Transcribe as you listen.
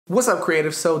What's up,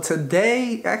 creative? So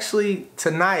today, actually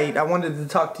tonight, I wanted to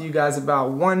talk to you guys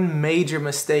about one major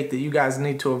mistake that you guys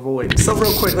need to avoid. So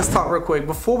real quick, let's talk real quick.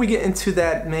 Before we get into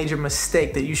that major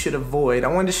mistake that you should avoid, I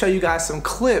wanted to show you guys some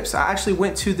clips. I actually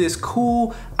went to this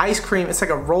cool ice cream, it's like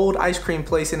a rolled ice cream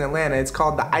place in Atlanta. It's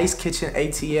called the Ice Kitchen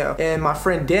ATL. And my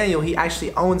friend Daniel, he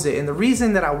actually owns it. And the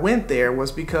reason that I went there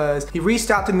was because he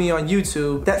reached out to me on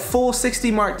YouTube. That full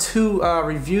 60 Mark II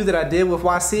review that I did with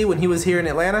YC when he was here in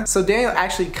Atlanta. So Daniel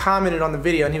actually commented on the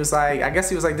video and he was like, I guess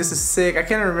he was like, this is sick. I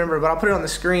can't remember, but I'll put it on the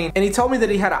screen. And he told me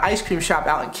that he had an ice cream shop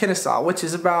out in Kennesaw, which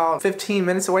is about 15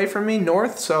 minutes away from me,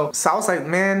 north. So I was like,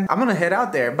 man, I'm gonna head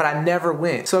out there, but I never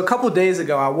went. So a couple days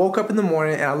ago, I woke up in the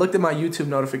morning and I looked at my YouTube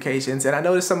notifications and I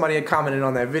noticed somebody had commented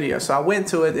on that video. So I went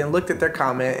to it and looked at their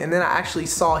comment, and then I actually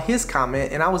saw his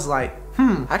comment and I was like,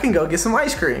 I can go get some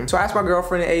ice cream. So I asked my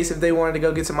girlfriend and Ace if they wanted to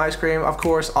go get some ice cream. Of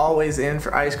course, always in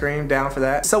for ice cream, down for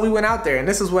that. So we went out there and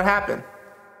this is what happened.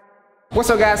 What's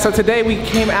up, guys? So today we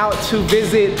came out to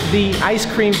visit the Ice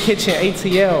Cream Kitchen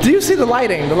ATL. Do you see the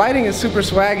lighting? The lighting is super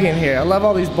swaggy in here. I love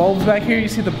all these bulbs back here. You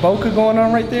see the bokeh going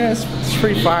on right there? It's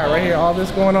pretty fire right here. All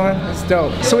this going on, it's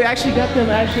dope. So we actually got them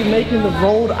making the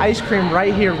rolled ice cream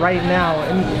right here, right now.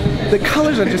 And the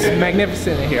colors are just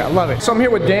magnificent in here. I love it. So I'm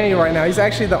here with Daniel right now. He's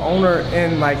actually the owner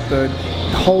and like the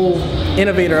whole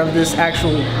innovator of this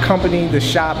actual company, the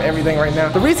shop, everything right now.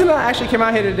 The reason I actually came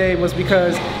out here today was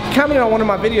because he commented on one of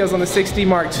my videos on the 60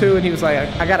 Mark II and he was like,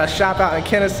 I got a shop out in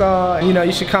Kennesaw, and, you know,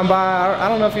 you should come by. I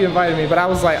don't know if he invited me, but I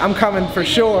was like, I'm coming for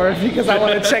sure because I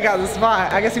want to check out the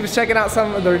spot. I guess he was checking out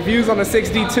some of the reviews on the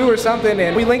 6D2 or something,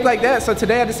 and we linked like that. So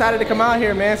today I decided to come out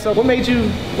here, man. So what made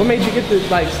you get to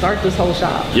like start this whole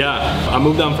shop? Yeah, I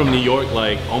moved down from New York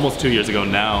like almost 2 years ago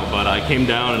now, but I came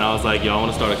down and I was like, yo, I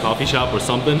want to start a coffee shop or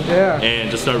something. Yeah.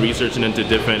 And just start researching into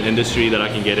different industry that I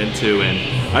can get into,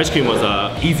 and ice cream was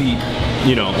a easy,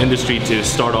 you know, industry to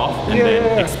start off and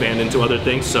then expand into other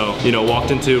things. So, you know, walked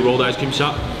into rolled ice cream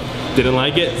shop, didn't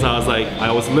like it, so I was like,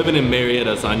 I was living in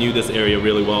Marietta, so I knew this area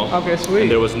really well. Okay, sweet.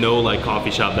 And there was no like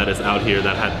coffee shop that is out here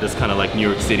that had this kind of like New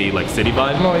York City, like city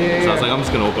vibe. Oh, yeah, so I was like, I'm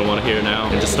just gonna open one here now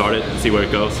and just start it and see where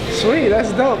it goes. Sweet,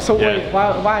 that's dope. So wait,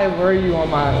 why were you on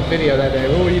my video that day?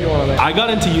 What were you doing on that? I got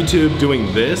into YouTube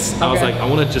doing this. Okay. I was like, I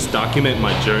want to just document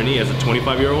my journey as a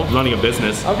 25-year-old running a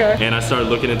business. Okay. And I started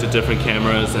looking into different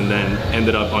cameras and then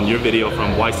ended up on your video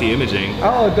from YC Imaging.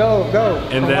 Oh, dope.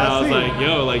 And then I was like,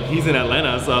 yo, like he's in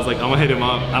Atlanta, so I was like, I'm gonna hit him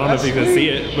up. I don't know if you can see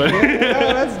it, but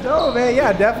yeah, that's dope, man. Yeah,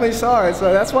 I definitely saw it.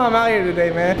 So that's why I'm out here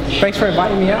today, man. Thanks for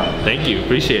inviting me out. Thank you,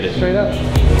 appreciate it. Straight up.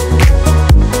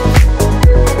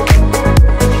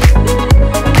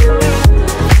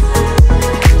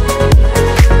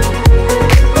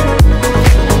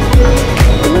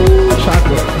 Ooh,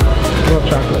 chocolate. Love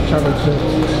chocolate chip.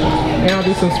 And I'll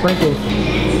do some sprinkles.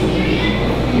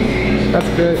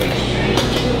 That's good.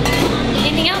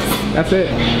 Anything else? That's it.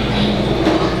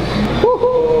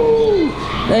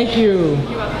 Thank you.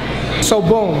 So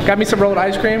boom, got me some rolled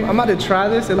ice cream. I'm about to try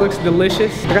this. It looks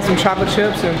delicious. I got some chocolate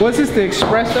chips and what's this, the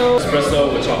espresso?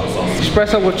 Espresso with chocolate sauce.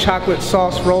 Espresso with chocolate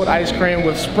sauce, rolled ice cream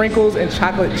with sprinkles and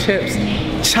chocolate chips.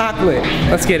 Chocolate.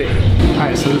 Let's get it. All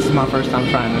right, so this is my first time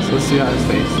trying this. Let's see how this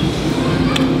tastes.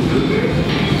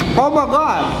 Oh my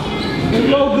God. It's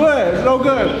so good, it's so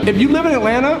good. If you live in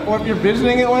Atlanta, or if you're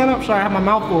visiting Atlanta, I'm sorry, I have my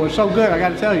mouth full, it's so good, I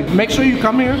gotta tell you. Make sure you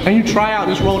come here and you try out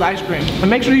this rolled ice cream. And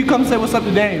make sure you come say what's up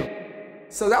to Daniel.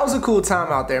 So that was a cool time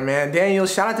out there, man. Daniel,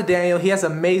 shout out to Daniel. He has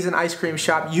an amazing ice cream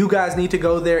shop. You guys need to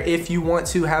go there if you want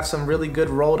to have some really good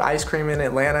rolled ice cream in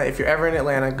Atlanta. If you're ever in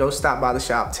Atlanta, go stop by the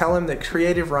shop. Tell him that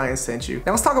Creative Ryan sent you.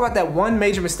 Now let's talk about that one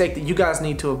major mistake that you guys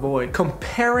need to avoid.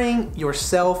 Comparing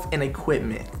yourself and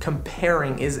equipment.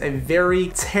 Comparing is a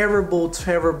very terrible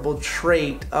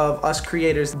trait of us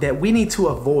creators that we need to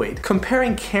avoid.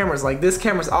 Comparing cameras, like this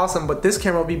camera's awesome, but this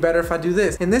camera will be better if I do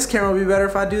this. And this camera will be better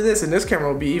if I do this. And this camera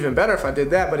will be even better if I did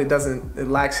that, but it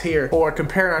lacks here. Or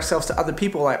comparing ourselves to other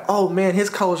people, like, oh man, his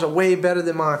colors are way better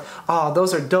than mine. Oh,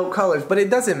 those are dope colors. But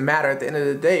it doesn't matter at the end of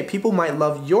the day. People might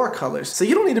love your colors. So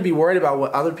you don't need to be worried about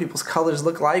what other people's colors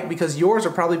look like, because yours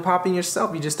are probably popping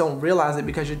yourself. You just don't realize it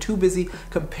because you're too busy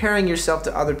comparing yourself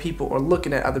to other people or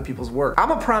looking at other people's work.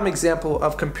 I'm a prime example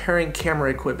of comparing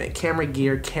camera equipment, camera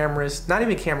gear, cameras, not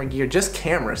even camera gear, just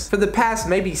cameras. For the past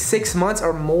maybe 6 months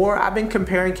or more, I've been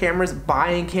comparing cameras,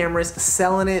 buying cameras,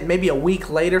 selling it maybe a week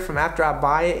later from after I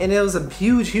buy it, and it was a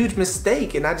huge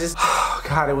mistake, and I just, oh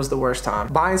God, it was the worst time.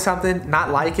 Buying something,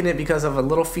 not liking it because of a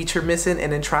little feature missing,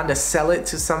 and then trying to sell it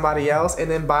to somebody else, and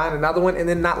then buying another one, and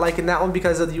then not liking that one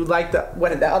because of you like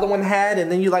what the other one had, and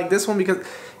then you like this one because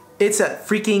It's a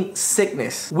freaking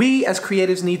sickness. We as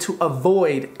creatives need to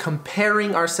avoid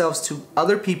comparing ourselves to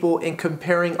other people and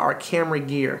comparing our camera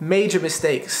gear. Major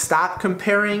mistake. Stop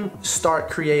comparing, start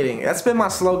creating. That's been my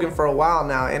slogan for a while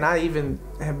now, and I even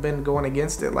have been going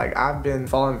against it. Like, I've been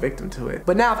falling victim to it.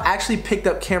 But now I've actually picked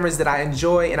up cameras that I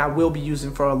enjoy and I will be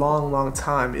using for a long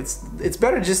time. It's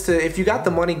better just to, if you got the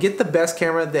money, get the best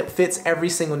camera that fits every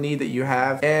single need that you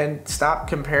have, and stop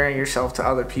comparing yourself to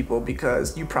other people,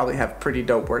 because you probably have pretty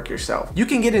dope work yourself. You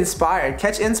can get inspired,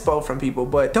 catch inspo from people,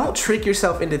 but don't trick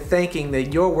yourself into thinking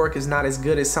that your work is not as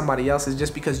good as somebody else's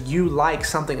just because you like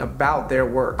something about their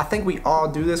work. I think we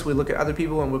all do this. We look at other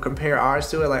people and we'll compare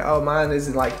ours to it, like, oh, mine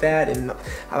isn't like that, and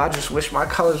I just wish my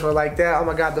colors were like that. Oh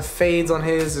my God, the fades on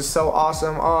his is so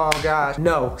awesome. Oh gosh.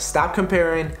 No, stop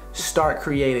comparing, start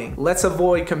creating. Let's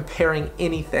avoid comparing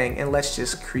anything and let's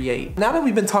just create. Now that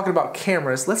we've been talking about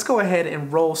cameras, let's go ahead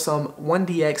and roll some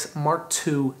 1DX Mark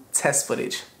II test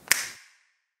footage.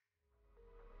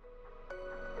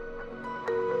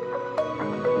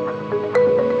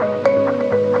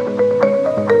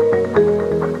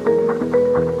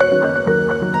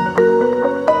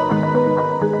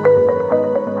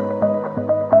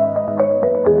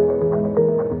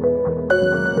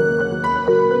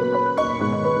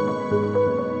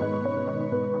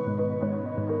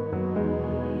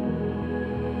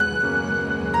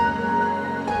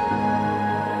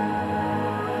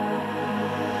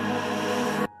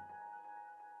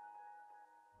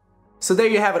 So there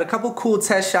you have it, a couple cool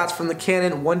test shots from the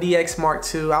Canon 1DX Mark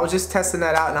II. I was just testing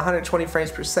that out in 120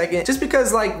 frames per second, just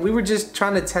because like we were just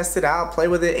trying to test it out, play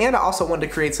with it, and I also wanted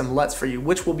to create some LUTs for you,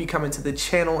 which will be coming to the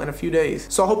channel in a few days.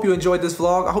 So I hope you enjoyed this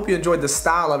vlog. I hope you enjoyed the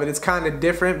style of it. It's kind of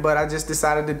different, but I just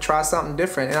decided to try something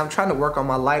different, and I'm trying to work on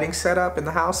my lighting setup in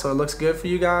the house so it looks good for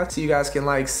you guys, so you guys can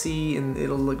like see, and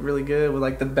it'll look really good with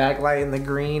like the backlight and the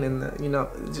green and the, you know,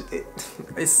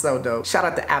 it's so dope. Shout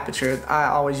out to Aperture. I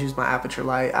always use my Aperture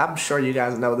light. I'm sure you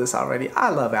guys know this already. I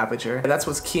love Aperture. That's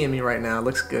what's keying me right now. It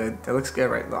looks good. It looks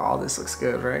good right now. All this looks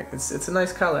good, right? It's a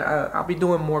nice color. I'll be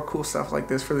doing more cool stuff like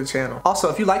this for the channel. Also,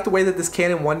 if you like the way that this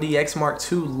Canon 1DX Mark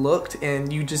II looked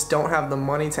and you just don't have the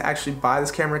money to actually buy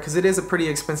this camera, because it is a pretty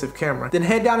expensive camera, then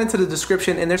head down into the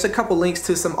description and there's a couple links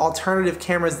to some alternative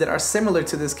cameras that are similar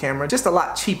to this camera, just a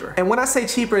lot cheaper. And when I say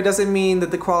cheaper, it doesn't mean that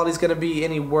the quality is going to be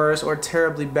any worse or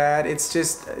terribly bad. It's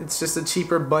just a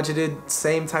cheaper, budgeted,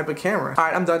 same type of camera. All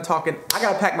right, I'm done talking. I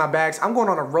gotta pack my bags. I'm going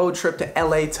on a road trip to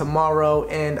LA tomorrow,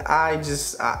 and I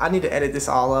need to edit this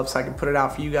all up so I can put it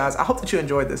out for you guys. I hope that you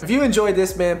enjoyed this. If you enjoyed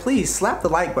this, man, please slap the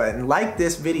like button, like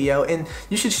this video, and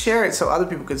you should share it so other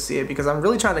people could see it, because I'm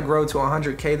really trying to grow to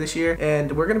 100K this year,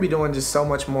 and we're gonna be doing just so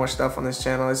much more stuff on this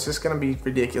channel. It's just gonna be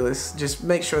ridiculous. Just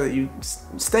make sure that you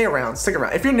stay around, stick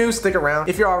around. If you're new, stick around.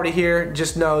 If you're already here,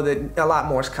 just know that a lot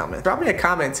more is coming. Drop me a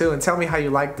comment too and tell me how you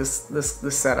like this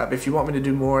setup. If you want me to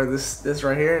do more of this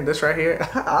right here and this right here.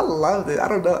 I love it. I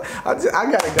don't know. I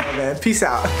gotta go, man. Peace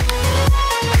out.